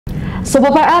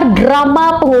Sebuah PR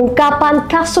drama pengungkapan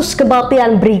kasus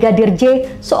kematian Brigadir J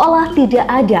seolah tidak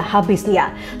ada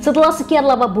habisnya. Setelah sekian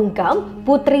lama bungkam,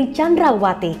 Putri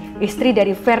Candrawathi, istri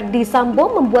dari Ferdy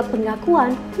Sambo, membuat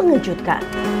pengakuan mengejutkan.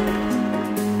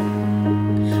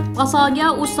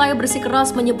 Pasalnya, usai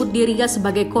bersikeras menyebut dirinya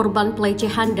sebagai korban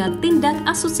pelecehan dan tindak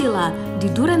asusila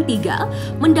di Duren Tiga,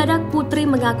 mendadak Putri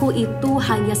mengaku itu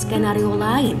hanya skenario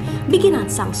lain bikinan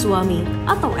sang suami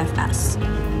atau FS.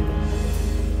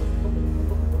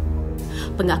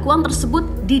 Pengakuan tersebut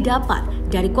didapat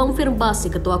dari konfirmasi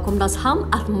Ketua Komnas HAM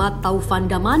Ahmad Taufan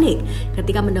Damanik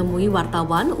ketika menemui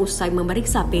wartawan usai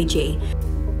memeriksa PJ.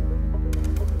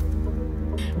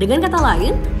 Dengan kata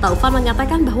lain, Taufan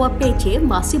mengatakan bahwa PJ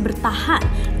masih bertahan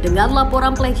dengan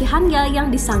laporan pelecehannya yang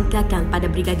disangkakan pada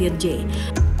Brigadir J.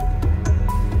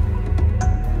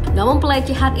 Namun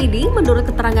pelecehan ini menurut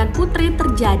keterangan Putri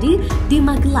terjadi di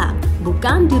Magelang,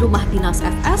 bukan di rumah dinas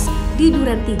FS di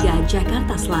Duren Tiga,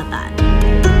 Jakarta Selatan.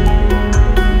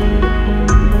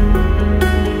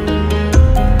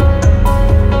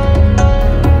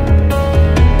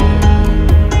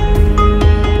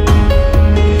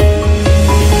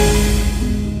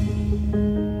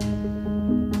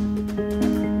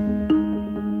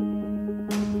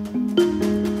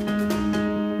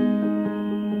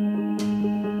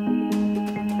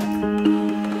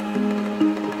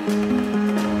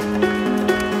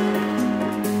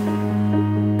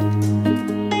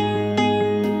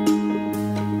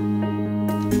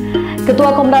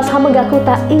 Ketua Komnas HAM mengaku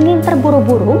tak ingin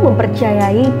terburu-buru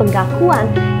mempercayai pengakuan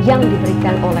yang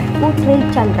diberikan oleh Putri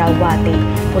Candrawathi.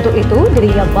 Untuk itu,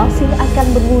 dirinya masih akan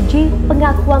menguji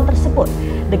pengakuan tersebut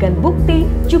dengan bukti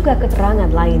juga keterangan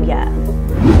lainnya.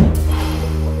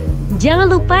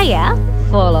 Jangan lupa ya,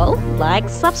 follow, like,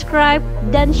 subscribe,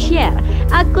 dan share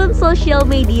akun sosial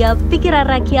media Pikiran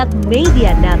Rakyat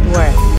Media Network.